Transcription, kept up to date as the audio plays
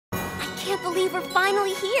can't believe we're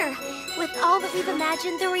finally here. With all that we've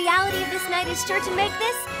imagined, the reality of this night is sure to make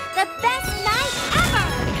this the best night ever!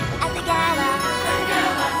 At the gala,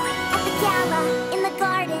 at the gala, in the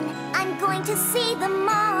garden, I'm going to see them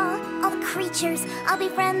all. All the creatures, I'll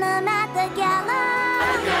befriend them at the gala.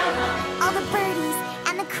 All the birdies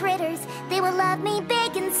and the critters, they will love me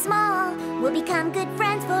big and small. We'll become good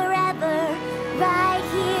friends forever, right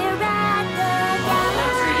here at the gala. All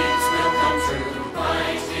our dreams will come true,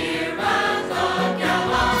 right here at the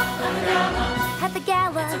gala. At the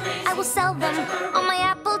gala, I will sell them all my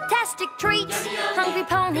apple-tastic treats. Hungry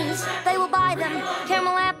ponies, they will buy them.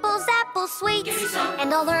 Caramel apples, apple sweets.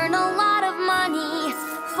 And I'll earn a lot of money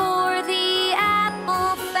for the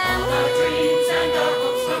apple family. All our dreams and our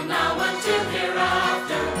hopes from now until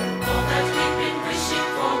hereafter, all that we've been wishing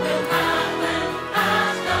for will happen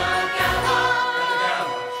at the gala.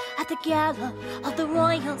 At the gala, all the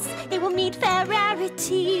royals, they will meet fair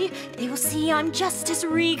rarity. They will see I'm just as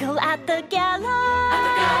regal at the gala.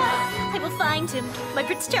 I will find him, my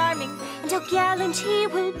Prince Charming, and how gallant he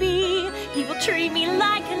will be. He will treat me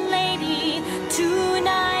like a lady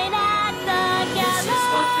tonight at the gala. This is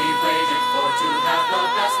what we've waited for, to have the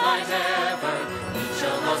best night ever. Each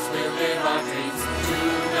of us will live our dreams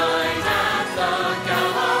tonight at the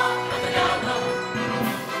gala. At the gala.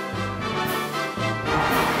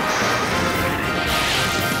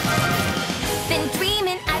 Been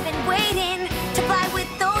dreaming, I've been waiting to fly with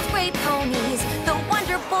those brave ponies. The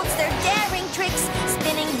Wonderbolts, their daring tricks,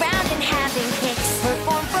 spinning round and having kicks.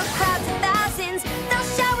 Perform for crowds of thousands, they'll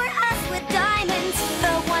shower us with diamonds.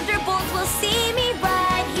 The Wonderbolts will see me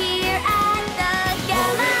right here at the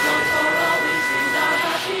gala. Hold on for always without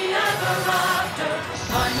happy ever after.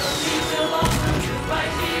 Finally we'll all come true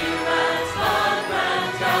right here at the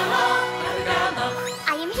grand gala. At the gala.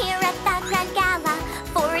 I am here at the grand gala,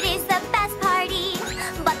 for it is the best party.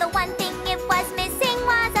 But the one thing it was missing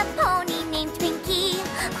was a pony named Twinkie.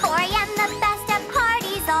 For I am the best at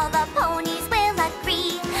parties, all the ponies will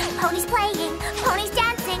agree. Ponies playing, ponies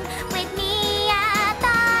dancing with me at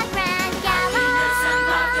the grand gala. Happiness and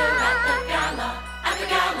laughter at the gala. At the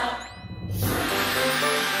gala.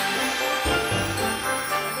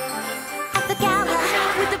 At the gala,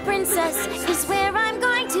 with the princess is where I'm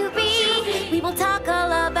going to be. We will talk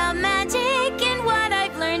all about magic and what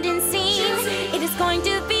I've learned and seen. It is going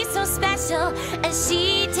to be so special as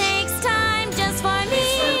she takes